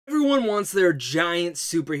Everyone wants their giant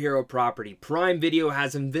superhero property. Prime Video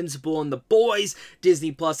has Invincible and The Boys.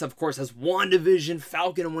 Disney Plus, of course, has WandaVision,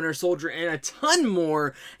 Falcon and Winter Soldier, and a ton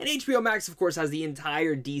more. And HBO Max, of course, has the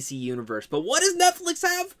entire DC universe. But what does Netflix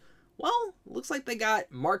have? Well, looks like they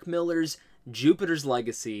got Mark Millar's Jupiter's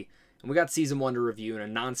Legacy. And we got Season 1 to review and a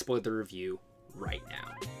non-spoiler review right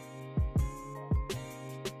now.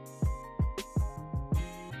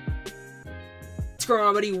 What's going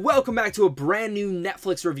on, everybody? Welcome back to a brand new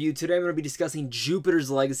Netflix review. Today I'm going to be discussing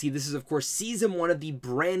Jupiter's Legacy. This is, of course, Season 1 of the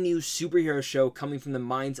brand new superhero show coming from the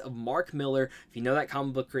minds of Mark Millar. If you know that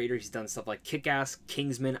comic book creator, he's done stuff like Kick-Ass,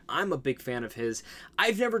 Kingsman. I'm a big fan of his.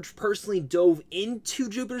 I've never personally dove into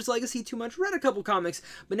Jupiter's Legacy too much. Read a couple comics,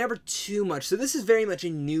 but never too much. So this is very much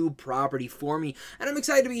a new property for me. And I'm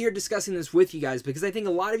excited to be here discussing this with you guys because I think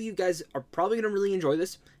a lot of you guys are probably going to really enjoy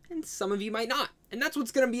this. And some of you might not. And that's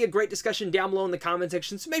what's going to be a great discussion down below in the comment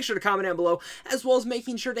section, so make sure to comment down below, as well as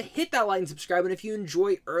making sure to hit that like and subscribe. And if you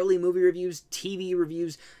enjoy early movie reviews, TV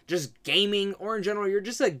reviews, just gaming, or in general, you're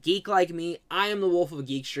just a geek like me, I am the Wolf of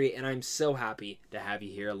Geek Street, and I'm so happy to have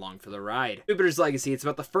you here along for the ride. Jupiter's Legacy, it's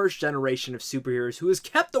about the first generation of superheroes who has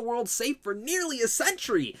kept the world safe for nearly a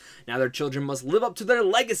century. Now their children must live up to their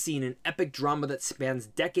legacy in an epic drama that spans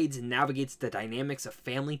decades and navigates the dynamics of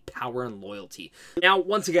family, power, and loyalty. Now,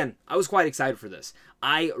 once again, I was quite excited for this.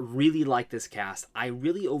 I really like this cast. I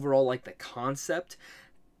really overall like the concept.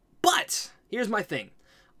 But here's my thing.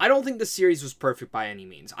 I don't think the series was perfect by any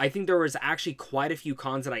means. I think there was actually quite a few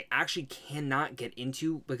cons that I actually cannot get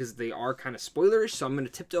into because they are kind of spoilerish, so I'm going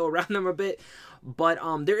to tiptoe around them a bit. But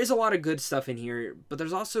there is a lot of good stuff in here, but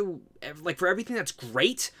there's also, like, for everything that's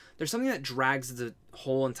great, there's something that drags the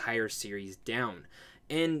whole entire series down.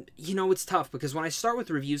 And, you know, it's tough because when I start with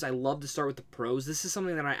reviews, I love to start with the pros. This is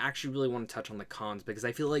something that I actually really want to touch on the cons because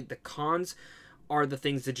I feel like the cons are the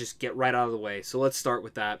things that just get right out of the way. So let's start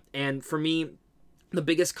with that. And for me, the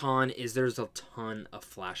biggest con is there's a ton of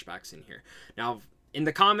flashbacks in here. Now, in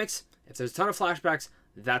the comics, if there's a ton of flashbacks,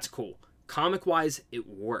 that's cool. Comic-wise, it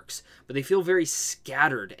works. But they feel very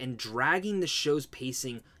scattered and dragging the show's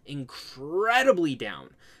pacing incredibly down.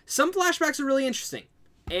 Some flashbacks are really interesting,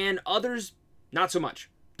 and others, not so much.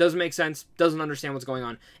 Doesn't make sense, doesn't understand what's going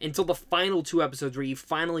on until the final 2 episodes where you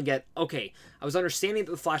finally get, okay, I was understanding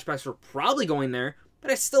that the flashbacks were probably going there,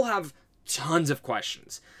 but I still have tons of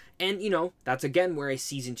questions. And, you know, that's again where a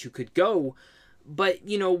season 2 could go. But,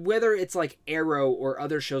 you know, whether it's like Arrow or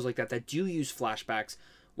other shows like that that do use flashbacks,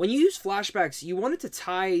 when you use flashbacks, you want it to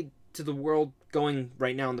tie to the world going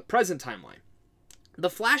right now in the present timeline. The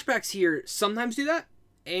flashbacks here sometimes do that,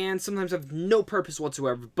 and sometimes have no purpose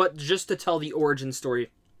whatsoever, but just to tell the origin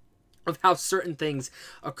story of how certain things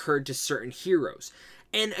occurred to certain heroes.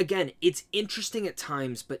 And again, it's interesting at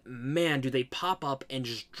times, but man, do they pop up and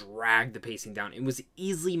just drag the pacing down. It was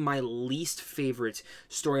easily my least favorite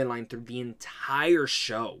storyline through the entire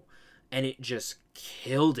show, and it just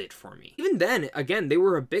killed it for me. Even then, again, they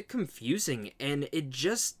were a bit confusing, and it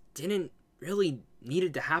just didn't really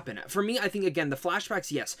needed to happen. For me, I think, again, the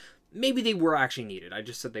flashbacks, yes, maybe they were actually needed. I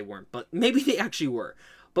just said they weren't, but maybe they actually were.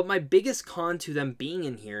 But my biggest con to them being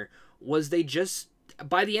in here was they just,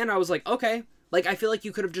 by the end, I was like, okay. Like, I feel like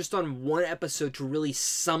you could have just done one episode to really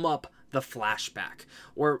sum up the flashback,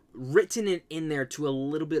 or written it in there to a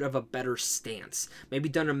little bit of a better stance. Maybe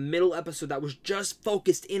done a middle episode that was just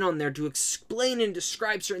focused in on there to explain and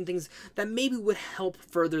describe certain things that maybe would help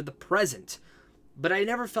further the present. But I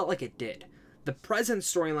never felt like it did. The present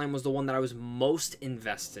storyline was the one that I was most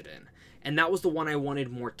invested in, and that was the one I wanted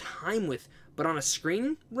more time with. But on a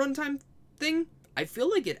screen runtime thing, I feel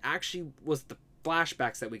like it actually was the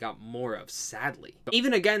flashbacks that we got more of, sadly.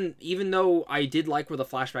 Even again, even though I did like where the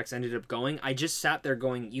flashbacks ended up going, I just sat there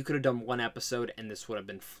going, you could have done one episode and this would have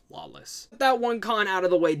been flawless. With that one con out of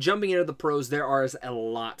the way, jumping into the pros, there is a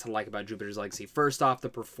lot to like about Jupiter's Legacy. First off, the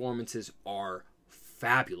performances are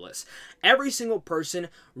fabulous. Every single person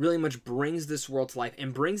really much brings this world to life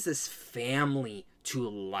and brings this family to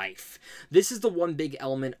life. This is the one big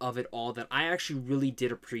element of it all that I actually really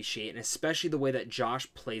did appreciate, and especially the way that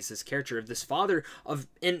Josh plays this character of this father of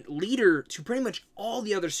and leader to pretty much all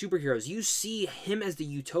the other superheroes. You see him as the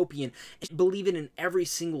utopian and believe it in every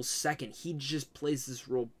single second. He just plays this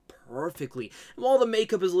role perfectly. And while the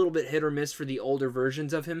makeup is a little bit hit or miss for the older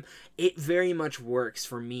versions of him, it very much works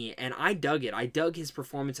for me, and I dug it. I dug his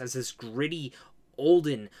performance as this gritty,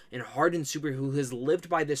 olden and hardened superhero who has lived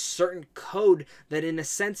by this certain code that in a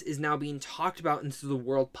sense is now being talked about into the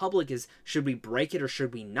world public is, should we break it or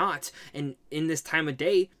should we not? And in this time of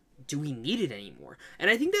day, do we need it anymore?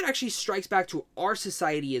 And I think that actually strikes back to our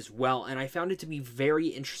society as well, and I found it to be very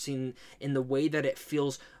interesting in the way that it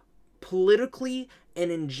feels politically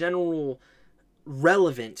and in general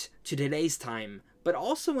relevant to today's time, but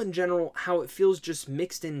also in general how it feels just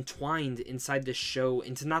mixed and entwined inside this show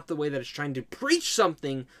into not the way that it's trying to preach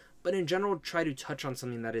something, but in general try to touch on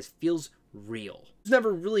something that feels real. I've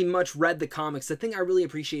never really much read the comics. The thing I really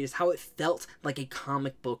appreciate is how it felt like a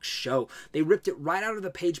comic book show. They ripped it right out of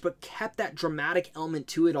the page, but kept that dramatic element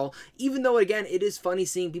to it all, even though, again, it is funny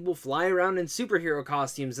seeing people fly around in superhero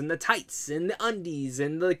costumes and the tights and the undies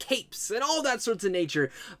and the capes and all that sorts of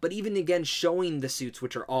nature, but even, again, showing the suits,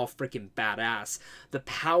 which are all freaking badass. The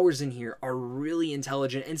powers in here are really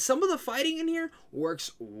intelligent, and some of the fighting in here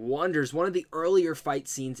works wonders. One of the earlier fight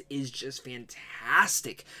scenes is just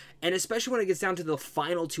fantastic, and especially when it gets down to the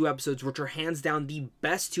final 2 episodes, which are hands down the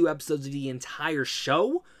best 2 episodes of the entire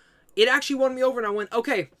show, it actually won me over, and I went,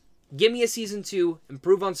 okay, give me a season 2,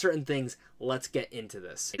 improve on certain things, let's get into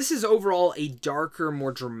this. This is overall a darker,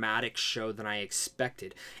 more dramatic show than I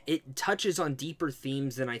expected. It touches on deeper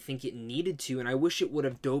themes than I think it needed to, and I wish it would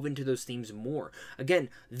have dove into those themes more. Again,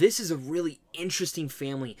 this is a really interesting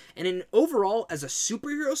family, and overall, as a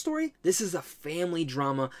superhero story, this is a family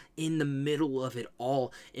drama in the middle of it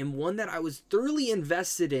all, and one that I was thoroughly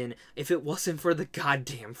invested in if it wasn't for the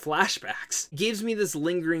goddamn flashbacks. It gives me this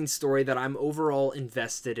lingering story that I'm overall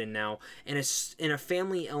invested in now, and in a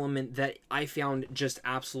family element that I found just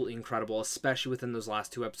absolutely incredible, especially within those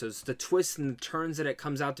last 2 episodes. The twists and the turns that it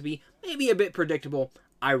comes out to be, maybe a bit predictable,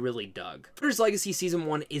 I really dug. Jupiter's Legacy Season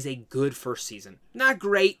 1 is a good first season. Not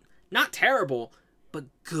great, not terrible, but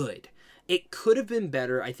good. It could have been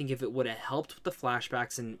better, I think, if it would have helped with the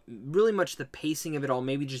flashbacks and really much the pacing of it all,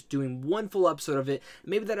 maybe just doing one full episode of it.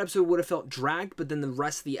 Maybe that episode would have felt dragged, but then the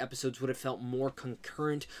rest of the episodes would have felt more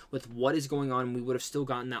concurrent with what is going on. We would have still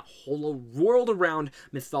gotten that whole world around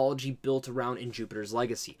mythology built around in Jupiter's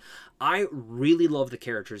Legacy. I really love the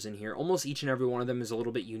characters in here. Almost each and every one of them is a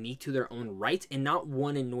little bit unique to their own right, and not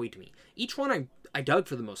one annoyed me. Each one I dug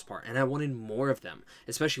for the most part, and I wanted more of them,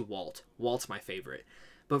 especially Walt. Walt's my favorite.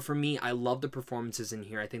 But for me, I love the performances in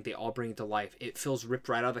here. I think they all bring it to life. It feels ripped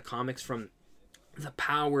right out of the comics, from the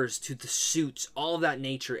powers to the suits, all of that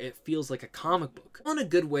nature. It feels like a comic book in a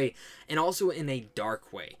good way, and also in a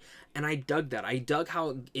dark way. And I dug that. I dug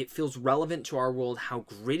how it feels relevant to our world, how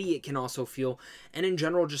gritty it can also feel, and in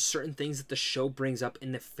general, just certain things that the show brings up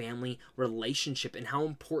in the family relationship and how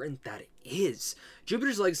important that is.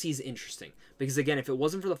 Jupiter's Legacy is interesting because, again, if it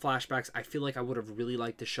wasn't for the flashbacks, I feel like I would have really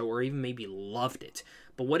liked the show or even maybe loved it.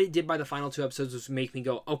 But what it did by the final 2 episodes was make me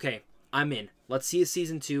go, okay, I'm in. Let's see a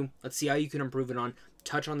season 2. Let's see how you can improve it on.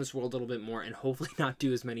 Touch on this world a little bit more, and hopefully not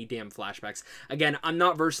do as many damn flashbacks. Again, I'm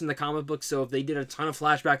not versed in the comic books, so if they did a ton of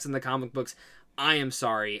flashbacks in the comic books, I am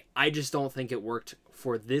sorry. I just don't think it worked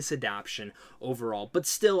for this adaptation overall. But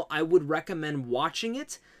still, I would recommend watching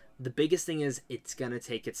it. The biggest thing is it's going to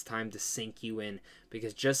take its time to sink you in,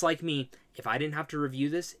 because just like me, if I didn't have to review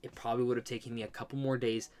this, it probably would have taken me a couple more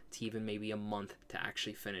days to even maybe a month to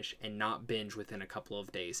actually finish and not binge within a couple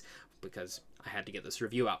of days, because I had to get this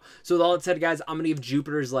review out. So with all that said, guys, I'm going to give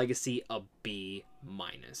Jupiter's Legacy a B-.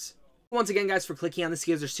 Once again, guys, for clicking on this,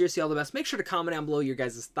 you guys are seriously all the best. Make sure to comment down below your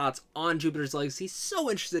guys' thoughts on Jupiter's Legacy. So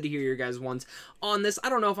interested to hear your guys' ones on this. I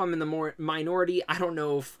don't know if I'm in the minority. I don't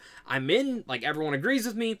know if I'm in, like, everyone agrees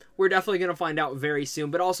with me. We're definitely going to find out very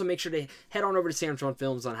soon. But also make sure to head on over to Samtron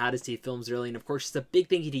Films on how to see films early. And, of course, it's a big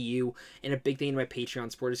thank you to you and a big thank you to my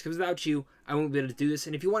Patreon supporters, because without you, I won't be able to do this.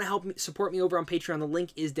 And if you want to help me, support me over on Patreon, the link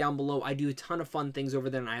is down below. I do a ton of fun things over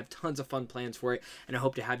there, and I have tons of fun plans for it. And I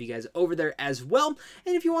hope to have you guys over there as well.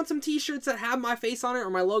 And if you want some t-shirts that have my face on it or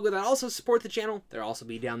my logo that also support the channel, they'll also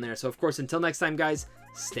be down there. So, of course, until next time, guys,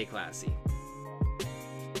 stay classy.